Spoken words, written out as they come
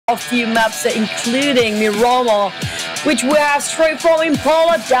a few maps, including Miramar, which we have straight from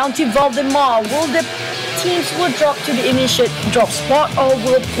Impala down to Valdemar. Will the teams will drop to the initial drop spot, or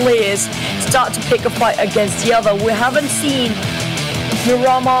will players start to pick a fight against the other? We haven't seen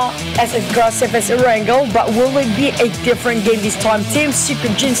Miramar as aggressive as Erangel, but will it be a different game this time? Team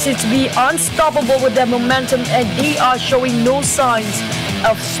Secret Jin seems to be unstoppable with their momentum, and they are showing no signs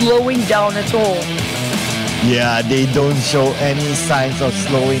of slowing down at all. Yeah, they don't show any signs of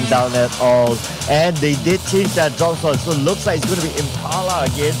slowing down at all. And they did change that drop spot, so it looks like it's going to be Impala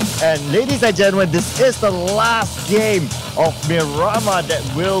again. And ladies and gentlemen, this is the last game of Miramar that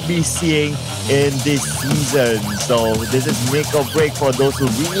we'll be seeing in this season. So this is make or break for those who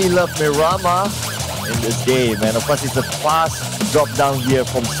really love Miramar in this game. And of course, it's a fast drop down here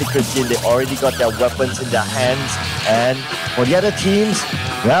from Secret Jin. They already got their weapons in their hands. And for the other teams,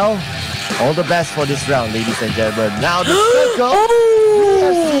 well, all the best for this round, ladies and gentlemen. Now the circle, we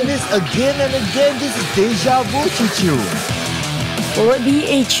have seen this again and again. This is deja vu, Chichu. Will it be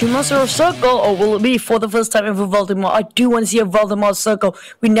a Chumacero circle, or will it be for the first time ever Valdemar? I do want to see a Valdemar circle.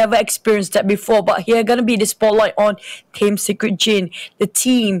 We never experienced that before, but here gonna be the spotlight on Team Secret Jin. The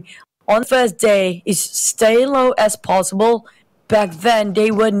team on the first day is staying low as possible. Back then,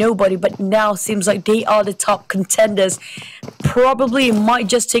 they were nobody, but now seems like they are the top contenders. Probably might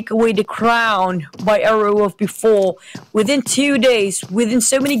just take away the crown by Arrow of before. Within 2 days, within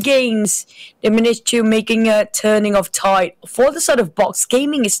so many games, they managed to making a turning of tide. For the sort of box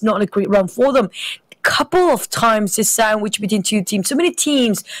gaming, it's not a great run for them. Couple of times this sandwich between two teams. So many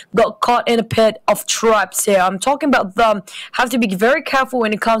teams got caught in a pit of traps here. I'm talking about them. Have to be very careful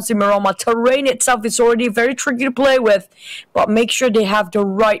when it comes to Miramar. Terrain itself is already very tricky to play with, but make sure they have the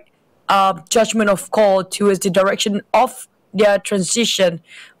right judgment of call towards the direction of their transition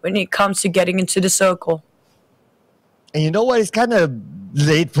when it comes to getting into the circle. And you know what? It's kind of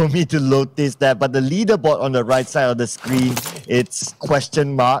late for me to notice that, but the leaderboard on the right side of the screen, it's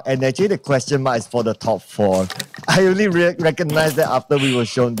question mark, and actually the question mark is for the top 4. I only recognized that after we were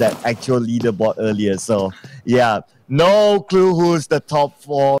shown that actual leaderboard earlier. So yeah, no clue who's the top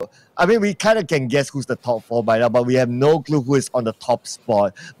 4. I mean, we kind of can guess who's the top 4 by now, but we have no clue who is on the top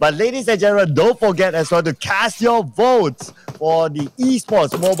spot. But ladies and gentlemen, don't forget as well to cast your votes for the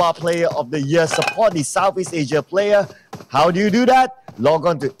Esports Mobile Player of the Year. Support the Southeast Asia player. How do you do that? Log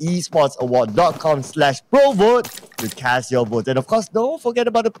on to esportsaward.com/provote to cast your votes. And of course, don't forget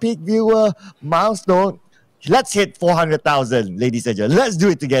about the peak viewer milestone. Let's hit 400,000, ladies and gentlemen. Let's do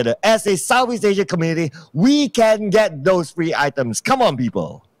it together. As a Southeast Asia community, we can get those free items. Come on,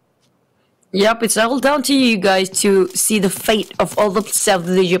 people. Yep, it's all down to you guys to see the fate of all the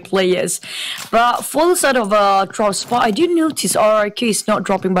Southeast Asia players. But for the sort of drop spot, I do notice RRQ is not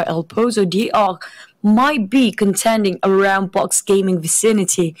dropping by El Pozo. They might be contending around box gaming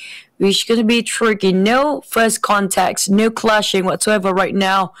vicinity, which is going to be tricky. No first contacts, no clashing whatsoever right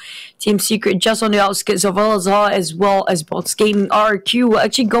now. Team Secret just on the outskirts of Al-Azhar, as well as box gaming. RQ were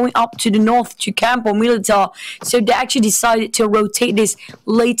actually going up to the north to Campo Militar, so they actually decided to rotate this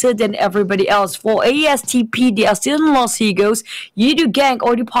later than everybody else. For ASTP, they are still in Los Higos. Yidu Gang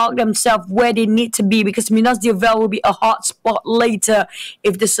already parked themselves where they need to be, because Minas de Vel will be a hot spot later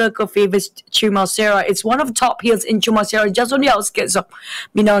if the circle favors Chumacera. It's one of the top hills in Chumacera, just on the outskirts of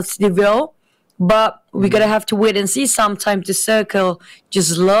Minas de Vel. But we're going to have to wait and see. Sometimes the circle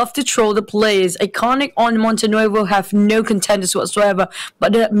just love to troll the players. Iconic on Monte Nuevo have no contenders whatsoever.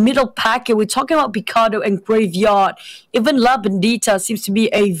 But the middle packet, we're talking about Picado and Graveyard. Even La Bendita seems to be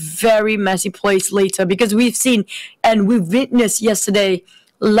a very messy place later, because we've seen and we've witnessed yesterday,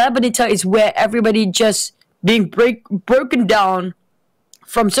 La Bendita is where everybody just being broken down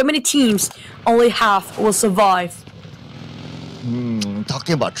from so many teams. Only half will survive.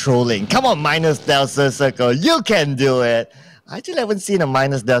 Talking about trolling. Come on, Minus Delta Circle. You can do it. I actually haven't seen a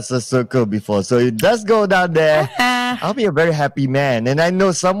Minus Delta Circle before. So it does go down there. I'll be a very happy man. And I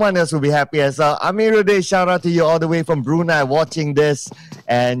know someone else will be happy as well. Amiruddin, shout out to you all the way from Brunei watching this.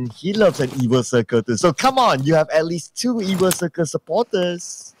 And he loves an Evil Circle too. So come on, you have at least 2 Evil Circle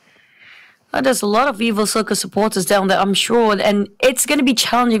supporters. There's a lot of Evil Circle supporters down there, I'm sure, and it's going to be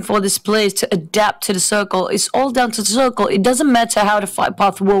challenging for these players to adapt to the circle. It's all down to the circle. It doesn't matter how the fight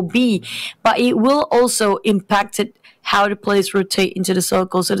path will be, but it will also impact it how the players rotate into the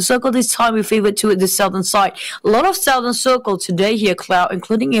circle. So the circle this time we favored to the southern side. A lot of southern circle today here, Cloud,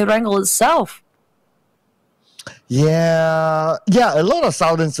 including Erangel itself. Yeah, a lot of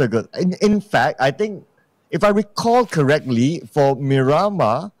southern circles. In fact, I think, if I recall correctly, for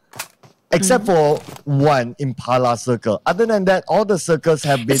Miramar, except for one Impala circle. Other than that, all the circles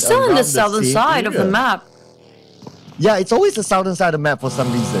have been it's still around on the southern side of the map. Yeah, it's always the southern side of the map for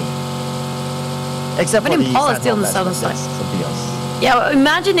some reason. Except But for the Impala is still on the southern southern side. side. Something else. Yeah,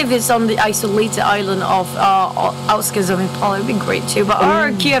 imagine if it's on the isolated island of outskirts of Impala. It'd be great too. But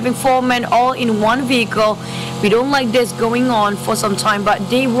RRQ having 4 men all in one vehicle, we don't like this going on for some time. But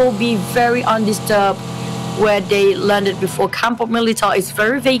they will be very undisturbed where they landed before. Campo Militar is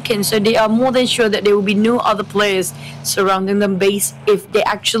very vacant, so they are more than sure that there will be no other players surrounding them base if they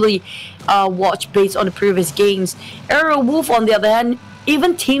actually watch based on the previous games. Aero Wolf, on the other hand,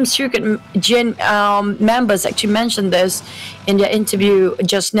 even Team Circuit Gen members actually mentioned this in their interview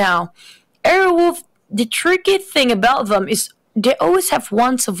just now. Aero Wolf, the tricky thing about them is they always have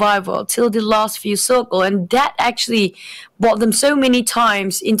one survivor till the last few circle, and that actually brought them so many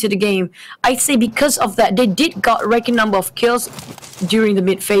times into the game. I'd say because of that, they did got a record number of kills during the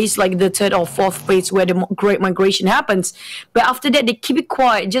mid phase, like the 3rd or 4th phase where the great migration happens. But after that, they keep it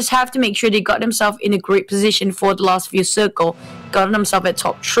quiet. Just have to make sure they got themselves in a great position for the last few circle, got themselves at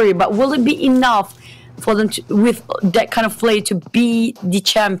top 3. But will it be enough for them to, with that kind of play, to be the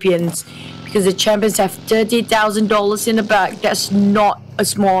champions? Because the champions have $30,000 in the bag. That's not a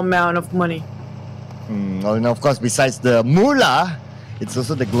small amount of money. Well, and of course, besides the moolah, it's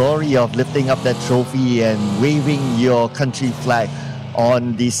also the glory of lifting up that trophy and waving your country flag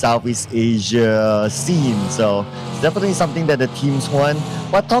on the Southeast Asia scene. So it's definitely something that the teams want.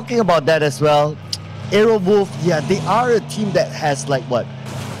 But talking about that as well, Aero Wolf, yeah, they are a team that has like what?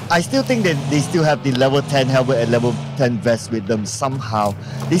 I still think that they still have the level 10 helmet and level 10 vest with them somehow.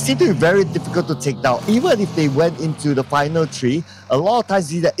 They seem to be very difficult to take down. Even if they went into the final 3, a lot of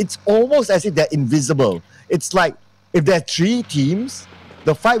times you see that it's almost as if they're invisible. It's like if there are 3 teams,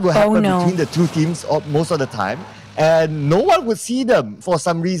 the fight will happen between the 2 teams most of the time, and no one would see them for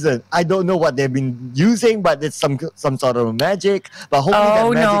some reason. I don't know what they've been using, but it's some sort of magic. But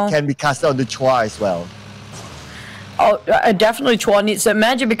hopefully that magic can be casted on the Chua as well. Oh, definitely Chua needs that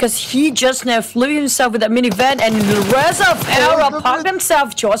magic, because he just now flew himself with that minivan, and the rest of Aura parked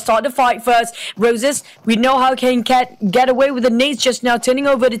himself. Chua started the fight first. Roses, we know how can get away with the nades just now, turning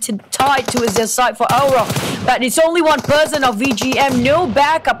over the tide towards their side for Aura. But it's only one person of VGM, no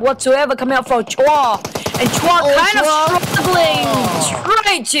backup whatsoever coming out for Chua. And Chua kind of struggling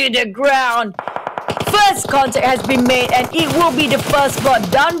straight to the ground. First contact has been made, and it will be the first blood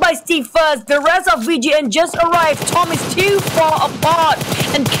done by Steve first. The rest of VGN just arrived. Tom is too far apart,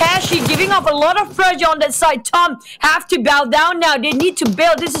 and Kashi giving up a lot of pressure on that side. Tom have to bow down now. They need to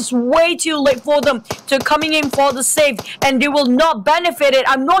bail. This is way too late for them to coming in for the save, and they will not benefit it.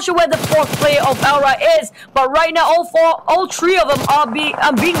 I'm not sure where the 4th player of Aura is, but right now all 3 of them are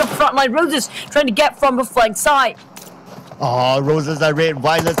being the frontline. Roses trying to get from the flank side. Oh, roses are red,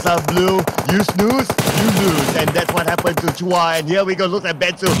 violets are blue. You snooze, you lose. And that's what happened to Chua. And here we go, look at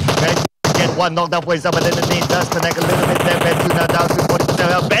Bensu. Bensu get one knockdown for himself, but then the nade does connect a little bit there. Bensu now down to 40%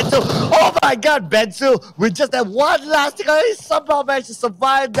 health. Bensu, oh my god, Bensu, with just that one last thing, he somehow managed to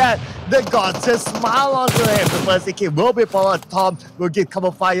survive that. The gods just smile onto him. The first hit will be followed. Tom will get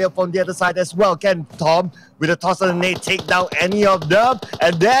cover fire from the other side as well. Can Tom, with a toss of the nade, take down any of them?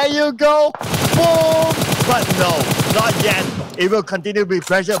 And there you go. Boom! But no, not yet. It will continue to be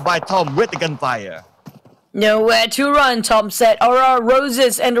pressured by Tom with the gunfire. Nowhere to run, Tom said. Aura,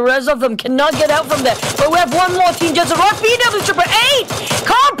 Roses, and the rest of them cannot get out from there. But we have one more team just arrived. PW Triple 8!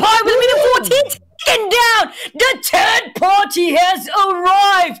 Carpie with a minute 14 taken down. The 3rd party has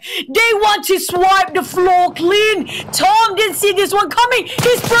arrived. They want to swipe the floor clean. Tom didn't see this one coming.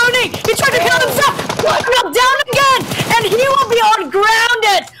 He's burning. He tried to kill himself. Knocked down again. And he will be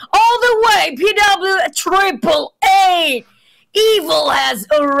ungrounded all the way. PW Triple 8. Evil has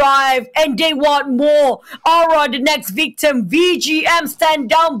arrived, and they want more. Aura, the next victim. VGM stand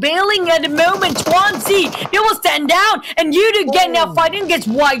down, bailing at the moment. Swansea, they will stand down, and you again now fighting against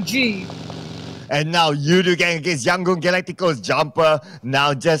YG. And now Yudu gang against Yangon Galacticos. Jumper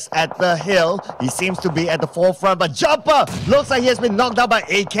now just at the hill. He seems to be at the forefront, but Jumper looks like he has been knocked down by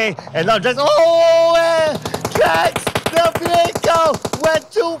AK. And now just, Drax, the vehicle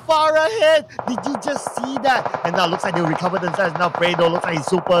went too far ahead. Did you just see that? And now looks like they'll recover themselves. Now Fredo looks like he's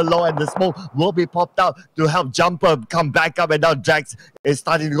super low, and the smoke will be popped out to help Jumper come back up. And now Drax is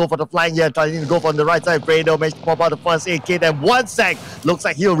starting to go for the flying here, starting to go from the right side. Fredo managed to pop out the first AK. And 1 sec, looks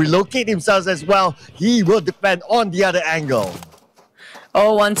like he'll relocate himself as well. He will defend on the other angle.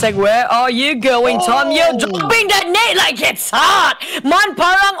 Oh, 1 sec, where are you going, Tom? You're dropping that nade like it's hot!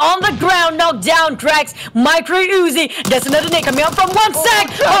 Parang on the ground, knocked down, Drax, Micro Uzi. There's another nade coming up from 1 sec,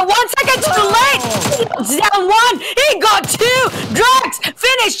 but 1 second too late! Down 1, he got 2! Drax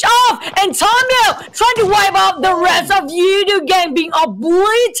finished off, and Tamio trying to wipe out the rest of Yudu gang being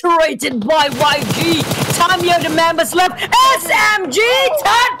obliterated by YG. Tamio, the members left. SMG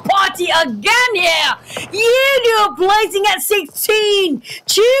third party again here. Yudu placing at 16.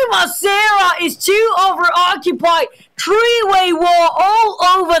 Chumacera is too overoccupied. Three-way war all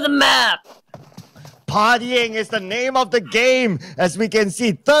over the map. Partying is the name of the game. As we can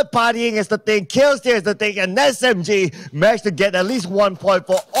see, third partying is the thing, kills there is the thing, and SMG managed to get at least 1 point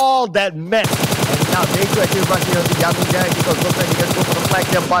for all that mess. And now they could actually rush into the Yahoo gang because looks like they can go for the flag.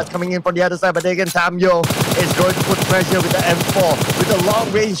 Their bots coming in from the other side, but again, Tamyo is going to put pressure with the M4 with a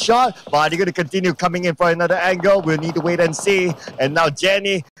long range shot. But they're going to continue coming in for another angle. We'll need to wait and see. And now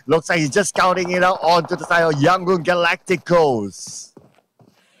Jenny looks like he's just scouting it out onto the side of Yangon Galacticos.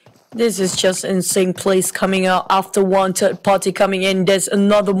 This is just insane place coming out after one third party coming in. There's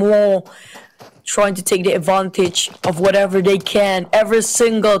another more trying to take the advantage of whatever they can. Every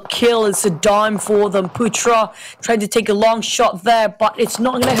single kill is a dime for them. Putra trying to take a long shot there, but it's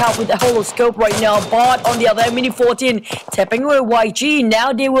not going to help with the holoscope right now. But on the other hand, Mini 14 tapping away YG.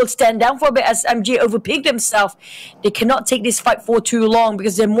 Now they will stand down for a bit as MG overpeaked themselves. They cannot take this fight for too long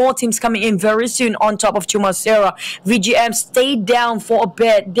because there are more teams coming in very soon on top of Chumacera. VGM stayed down for a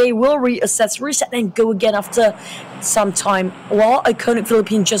bit. They will reassess, reset, and go again after some time. While Iconic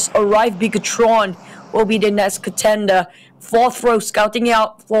Philippines just arrived, Bigatron will be the next contender. Fourth row scouting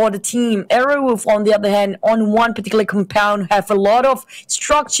out for the team. Aerowolf, on the other hand, on one particular compound, have a lot of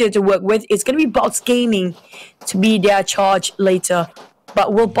structure to work with. It's going to be Box Gaming to be their charge later.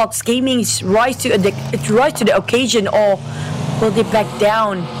 But will Box Gaming rise to the occasion, or will they back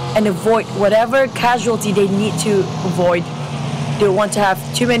down and avoid whatever casualty they need to avoid? They don't want to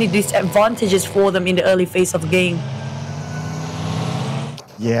have too many disadvantages for them in the early phase of the game.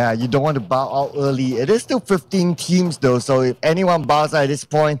 Yeah, you don't want to bow out early. It is still 15 teams though, so if anyone bows out at this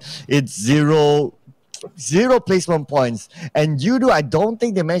point, it's zero placement points. And Yudu, I don't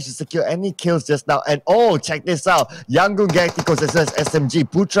think they managed to secure any kills just now. And oh, check this out. Yangon Galacticos as well as SMG.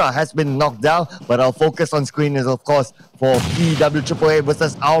 Putra has been knocked down, but our focus on screen is, of course, for PWAAA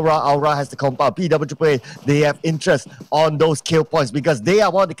versus Aura. Aura has the compound. PWAAA, they have interest on those kill points because they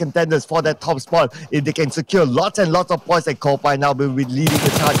are one of the contenders for that top spot. If they can secure lots and lots of points, and Kopai now will be leading the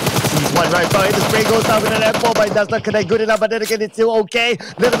charge. Sees one right by the spray goes down with an M4, but it does not connect good enough. But then again, it's still okay.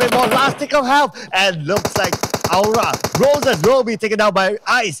 Little bit more last tick of health, and looks like Aura Roses will be taken out by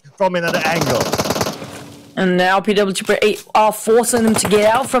Ice from another angle. And now PWAAA are forcing them to get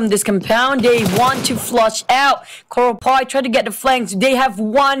out from this compound. They want to flush out. Coral Pie try to get the flanks. They have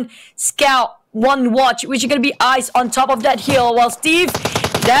one scout, one watch, which is going to be Ice on top of that hill. While Steve,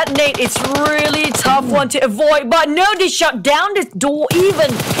 that nade is really tough one to avoid. But no, they shut down this door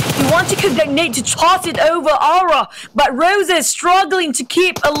even. He wants to cook that nade to toss it over Aura. But Rose is struggling to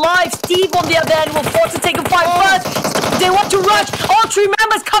keep alive. Steve, on the other hand, will force to take a fight first. They want to rush. All three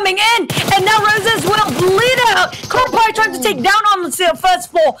members coming in. And now Roses will bleed out. Copai trying to take down on the first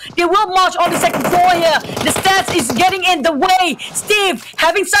floor. They will march on the second floor here. The stats is getting in the way. Steve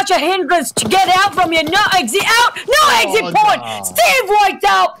having such a hindrance to get out from here. No exit out. No exit point. No. Steve wiped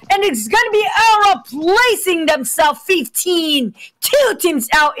out. And it's going to be Aura placing themselves 15. Two teams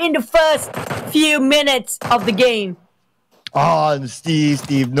out in the first few minutes of the game. Oh, and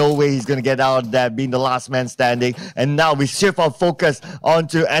Steve, no way he's going to get out of that, being the last man standing. And now we shift our focus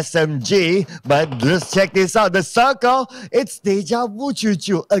onto SMG. But let's check this out. The circle, it's deja vu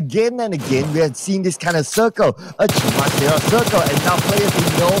choo-choo. Again and again, we have seen this kind of circle. A Chumacera circle. And now players,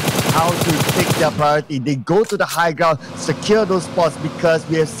 they know how to pick their priority. They go to the high ground, secure those spots because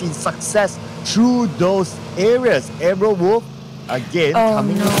we have seen success through those areas. Aerowolf, again,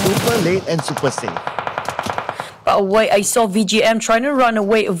 coming in super late and super safe. But wait, I saw VGM trying to run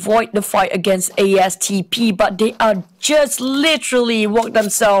away, avoid the fight against ASTP, but they are just literally walked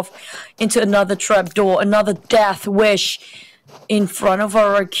themselves into another trapdoor, another death wish in front of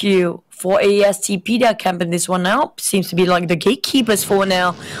our queue. For ASTP, they're camping this one out. Seems to be like the gatekeepers for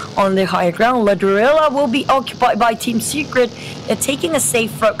now on the higher ground. Ladrilla will be occupied by Team Secret. They're taking a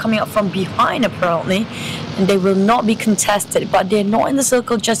safe route coming up from behind, apparently. And they will not be contested, but they're not in the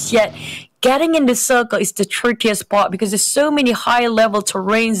circle just yet. Getting in the circle is the trickiest part because there's so many high-level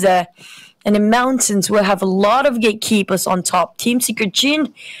terrains there. And the mountains will have a lot of gatekeepers on top. Team Secret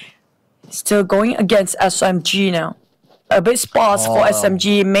Jin still going against SMG now. A bit sparse for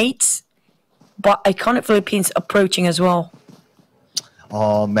SMG mates. But Iconic Philippines approaching as well.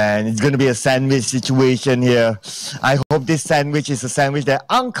 Oh man, it's going to be a sandwich situation here. I hope this sandwich is a sandwich that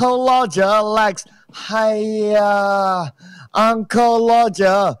Uncle Lodger likes. Hiya, Uncle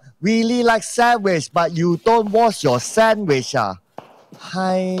Lodger really like sandwich, but you don't wash your sandwich.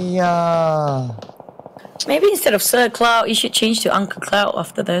 Hiya. Maybe instead of Sir Cloud, you should change to Uncle Cloud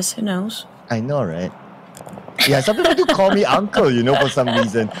after this. Who knows? I know, right? Yeah, some people do call me uncle, for some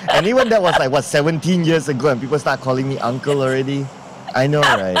reason. And even that was like, 17 years ago, and people start calling me uncle already. I know,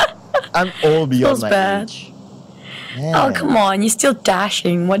 right? I'm old beyond Feels my bad. age. Oh, come on. You're still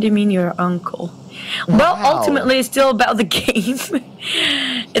dashing. What do you mean you're an uncle? Well, ultimately, it's still about the game.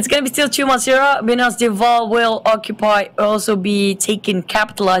 It's going to be still 2-0. Minas Deval will also be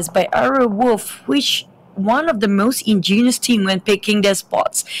capitalized by Arrow Wolf, which one of the most ingenious team when picking their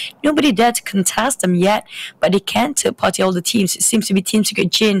spots. Nobody dared to contest them yet, but they can third party all the teams. It seems to be Team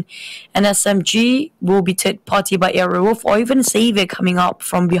Secret Jin and SMG will be third party by Aerowolf or even Xavier coming up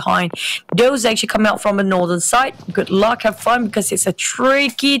from behind. Those actually come out from the northern side. Good luck, have fun, because it's a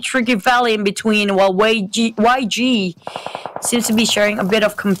tricky valley in between, while YG seems to be sharing a bit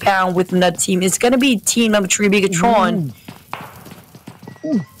of compound with that team. It's going to be team number 3, Bigatron.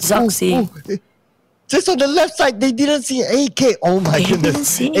 Zuxi. Just on the left side, they didn't see AK. Oh my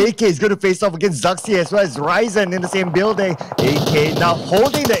goodness. AK is going to face off against Zuxi as well as Ryzen in the same building. AK now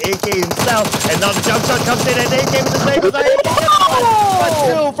holding the AK himself. And now the jump shot comes in and AK with the sniper.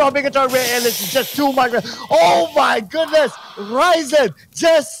 But 2 from Bigatron Red Alice is just too much. Oh my goodness. Ryzen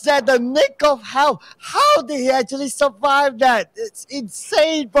just at the nick of hell. How did he actually survive that? It's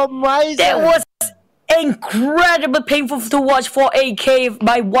insane from Ryzen. That was incredibly painful to watch for AK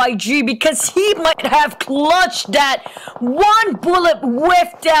by YG, because he might have clutched that. One bullet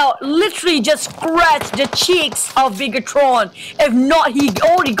whiffed out, literally just scratched the cheeks of Bigatron. If not, he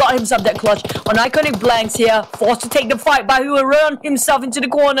already got himself that clutch. On Iconic Blanks here, forced to take the fight, but he will run himself into the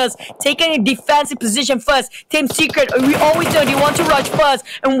corners, taking a defensive position first. Team Secret, we always know they want to rush first,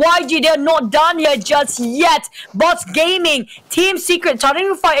 and YG, they're not done here just yet. Bots Gaming, Team Secret starting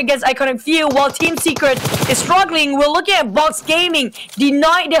to fight against Iconic Few, while Team Secret is struggling. We're looking at Box Gaming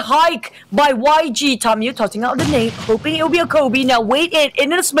denied the hike by YG. Tamio tossing out the nade, hoping it will be a Kobe. Now wait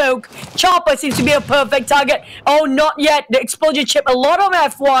into the smoke. Chopper seems to be a perfect target. Oh, not yet. The explosion chip, a lot of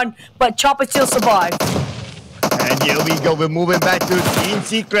F1, but Chopper still survived. And here we go. We're moving back to Team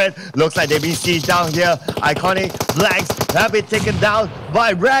Secret. Looks like they've been sieged down here. Iconic Blanks have been taken down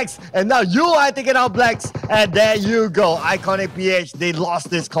by Rex. And now you are taking out Blanks. And there you go. Iconic PH, they lost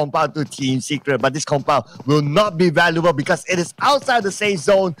this compound to Team Secret. But this compound will not be valuable because it is outside the safe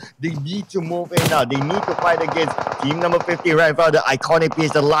zone. They need to move in now. They need to fight against team number 50 right in front of the Iconic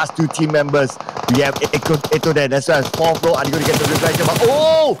PH, the last 2 team members. We have Ikuti as well as 4th row. Are they going to get the revenge?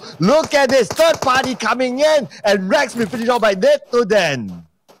 Oh, look at this. Third party coming in. And Rex will finish off by Netoden.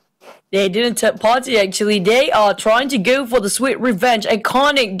 They didn't third party actually. They are trying to go for the sweet revenge.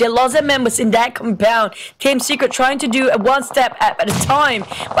 Iconic, they lost their members in that compound. Team Secret trying to do a 1 step at a time.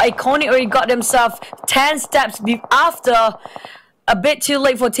 But Iconic already got themselves 10 steps after. A bit too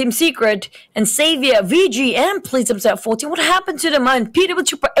late for Team Secret. And Xavier, VGM plays himself 14. What happened to them, man?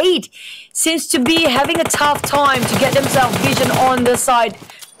 PW8 seems to be having a tough time to get themselves vision on the side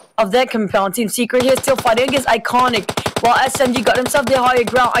of their compound. Team Secret here still fighting against Iconic, while SMG got himself the higher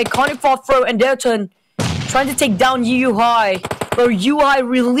ground. Iconic 4th row and their turn trying to take down UI. But UI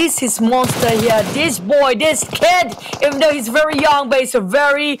released his monster here. This boy, this kid, even though he's very young, but he's a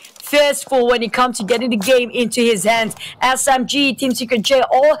very fierceful when it comes to getting the game into his hands. SMG, Team Secret J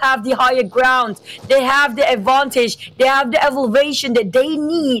all have the higher ground. They have the advantage. They have the elevation that they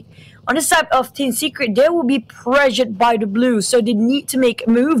need. On the side of Team Secret, they will be pressured by the Blues, so they need to make a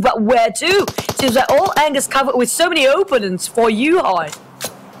move, but where to? Seems like all angles covered with so many openings for UI.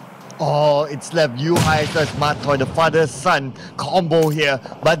 Oh, it's left Yuhai as Matoy, the father-son combo here.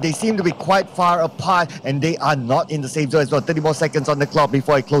 But they seem to be quite far apart and they are not in the same zone as well. 30 more seconds on the clock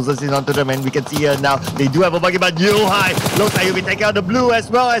before it closes in onto them. And we can see here now, they do have a buggy, but Yuhai looks like he'll be taking out the blue as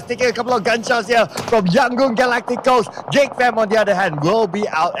well as taking a couple of gunshots here from Yangon Galacticos. Jake Fam, on the other hand, will be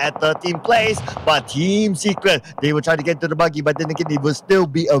out at 13th place. But Team Secret, they will try to get to the buggy, but then again, it will still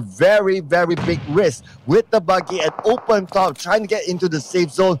be a very, very big risk with the buggy at open top, trying to get into the safe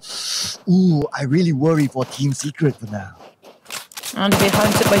zone. Ooh, I really worry for Team Secret for now. And they're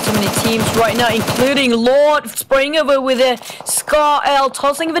hunted by so many teams right now, including Lord spraying over with a Scar L,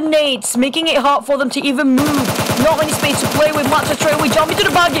 tossing the nades, making it hard for them to even move. Not many space to play with. Matoy straight away jump into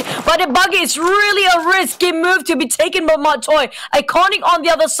the buggy, but the buggy is really a risky move to be taken by Matoy. Iconic on the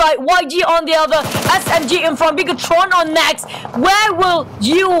other side, YG on the other, SMG in front, Bigatron on next. Where will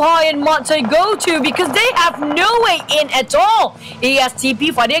Yuhai and Matoy go to? Because they have no way in at all.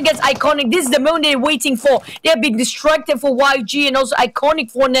 ESTP fighting against Iconic. This is the moment they're waiting for. They're being distracted for YG and also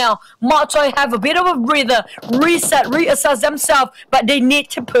Iconic for now. Matoy have a bit of a breather, reset, reassess themselves, but they need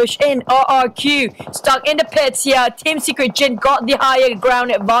to push in. RRQ stuck in the pits here. Team Secret Jin got the higher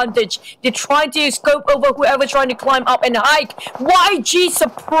ground advantage. They're trying to scope over whoever's trying to climb up and hike. YG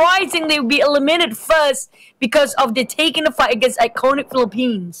surprisingly will be eliminated first because of the taking the fight against Iconic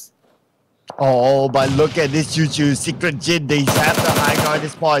Philippines. Oh, but look at this Choo-Choo. Secret Jin, they have the high ground at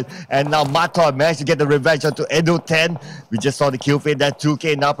this point. And now Matoy managed to get the revenge onto Edo 10. We just saw the kill feed that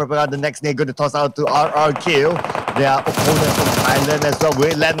 2K now preparing the next name. Going to toss out to RRQ. Their opponent from Thailand as well.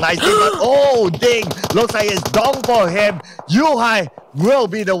 Will land nicely, but oh, ding. Looks like it's dong for him. Yuhai will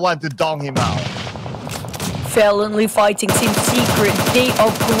be the one to dong him out. Valiantly fighting Team Secret. They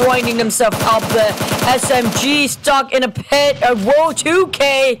are grinding themselves up there. SMG stuck in a pit. Whoa,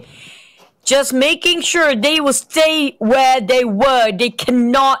 2K. Just making sure they will stay where they were. They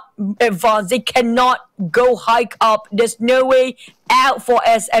cannot advance. They cannot go hike up. There's no way out for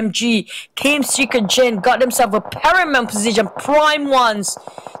SMG. Team Secret Jin got themselves a paramount position, prime ones,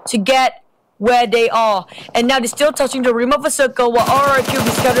 to get where they are. And now they're still touching the rim of a circle while RRQ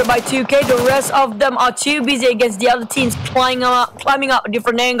is scattered by 2K. The rest of them are too busy against the other teams climbing up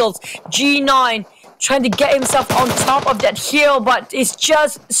different angles. G9 trying to get himself on top of that hill, but it's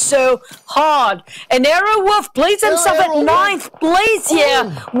just so hard. And Arrowwolf places himself at 9th place here.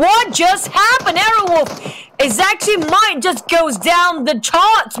 What just happened? Arrowwolf is actually just goes down the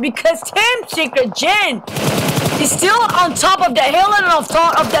charts because Team Secret Jin is still on top of the hill and on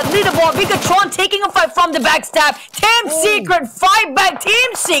top of that leaderboard. Bigatron taking a fight from the backstab. Team Secret fight back.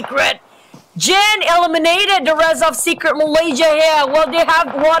 Team Secret Jin eliminated the rest of Secret Malaysia here. Well, they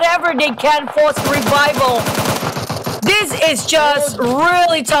have whatever they can force revival. This is just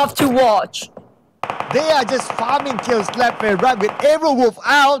really tough to watch. They are just farming kills left and right with Arrowwolf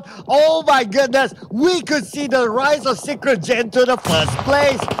out. Oh my goodness, we could see the rise of Secret Jin to the first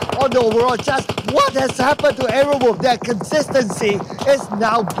place on the overall chart. What has happened to Arrowwolf? Their consistency is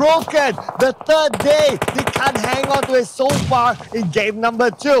now broken. The third day, they can't hang on to it so far in game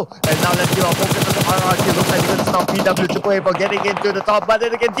number 2. And now let's give our focus on the RRQ. Looks like it's going to stop PW for getting into the top. But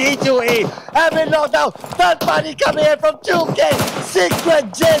then again, D2E have been knocked out. Third party coming in from 2K.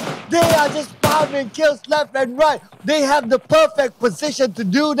 Secret Jin, they are just farming kills left and right. They have the perfect position to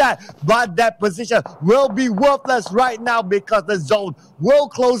do that, but that position will be worthless right now because the zone will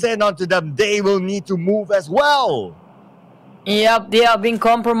close in onto them. They will need to move as well. Yep, they are being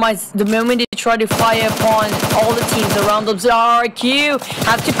compromised the moment they try to fire upon all the teams around them. RRQ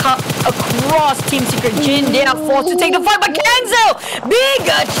have to cut across Team Secret Jin. They are forced to take the fight, but Kenzo!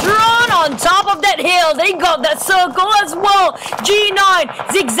 Bigatron on top of that hill. They got that circle as well.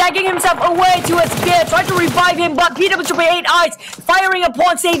 G9 zigzagging himself away to a spear, trying to revive him, but PW8 Eyes firing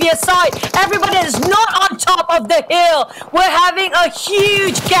upon Xavier's side. Everybody is not on top of the hill. We're having a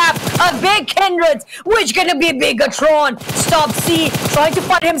huge gap, a big hindrance, which gonna be Bigatron. Stop C, trying to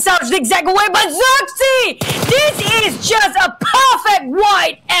fight himself zigzag away, but Zuxi! This is just a perfect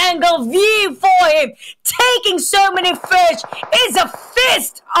wide angle view for him. Taking so many fish is a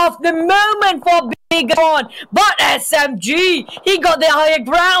fist of the moment for Bigatron. But SMG, he got the higher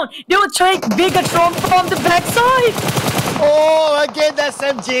ground. They will take Bigatron from the backside. Oh, again,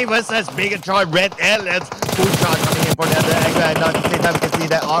 SMG versus Bigatron Red Aliens. Putra coming in for the other angle, and now at the same time, we can see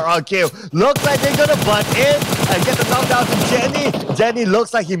that RRQ. Looks like they're gonna butt in and get the knockdown to Jenny. Jenny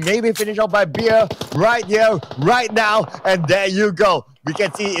looks like he may be finished off by Beer right here, right now, and there you go. We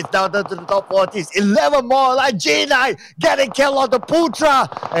can see it's down to the top 40s. 11 more like G9 getting killed on the Putra.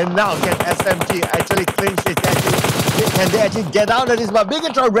 And now can SMG actually clinch it? Can they actually get out of this? But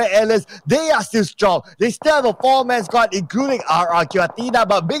Bigatron Red Aliens, they are still strong. They still have a 4-man squad, including RRQ Athena.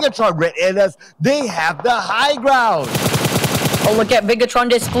 But Bigatron Red Aliens, they have the high ground. Oh, look at Bigatron.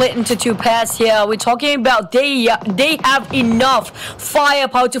 They split into 2 pairs here. We're talking about they have enough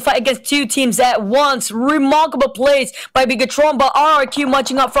firepower to fight against 2 teams at once. Remarkable plays by Bigatron, but RRQ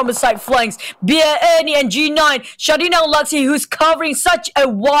marching up from the side flanks. Beer, Ernie, and G9 shutting down Luxy, who's covering such a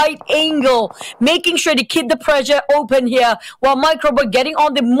wide angle, making sure to keep the pressure open here, while Microbot getting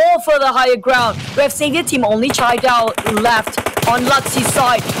on the more further higher ground. We have Savior team only Chidao left on Luxy's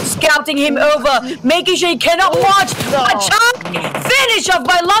side, scouting him over, making sure he cannot watch. A chance finish off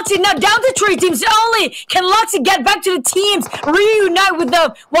by Luxy. Now down to 3 teams only. Can Luxy get back to the teams, reunite with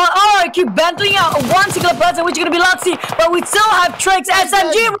them, while RRQ battling out one singular person, which is going to be Luxy. But we still have Tricks.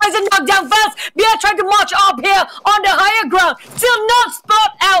 SMG rising knockdown fast. We are trying to march up here on the higher ground. Still not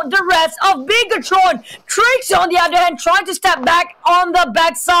spot out the rest of Bigatron. Tricks, on the other hand, trying to step back on the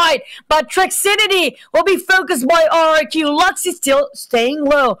backside. But Trixinity will be focused by RRQ. Luxy still staying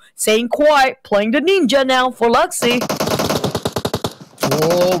low, staying quiet, playing the ninja now for Luxy.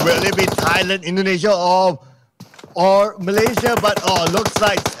 Oh, will it be Thailand, Indonesia, or Malaysia? But looks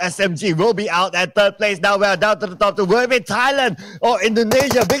like SMG will be out at third place. Now we are down to the top two. Will it be Thailand or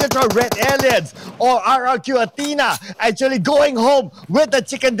Indonesia? Bigatron Red Aliens or RRQ Athena actually going home with the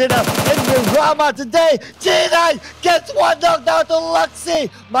chicken dinner in Miramar today? G9 gets one knockdown to Luxy.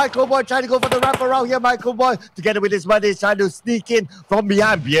 Microboy trying to go for the wrap around here. Microboy together with his buddy is trying to sneak in from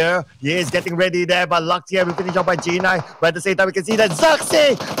behind. Beer, he is getting ready there, but Luxy will finish off by G9. But at the same time, we can see that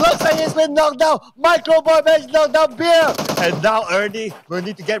Zuxi looks like he's been knocked down. Microboy managed to knock down Beer. And now Ernie will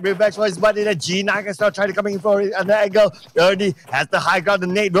need to get revenge for his buddy. That G9 can start trying to come in for an angle. Ernie has the high ground. The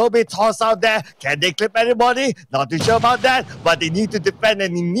nade will be tossed out there. Can they clip anybody? Not too sure about that. But they need to defend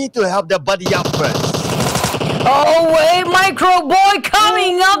and they need to help their buddy up first. Oh wait, Microboy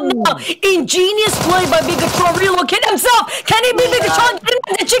coming up now. Ingenious play by Bigatron. Relocate himself. Can he be Bigatron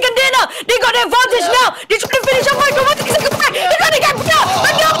getting the chicken dinner? They got the advantage now. They're trying to finish up Microboy. They're trying to get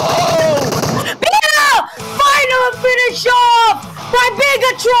final finish off by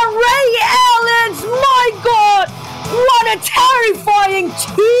Bigatron Ray Allens. My God, what a terrifying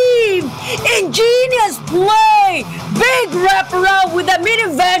team! Ingenious play, big wraparound with a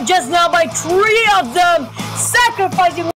minivan just now by three of them, sacrificing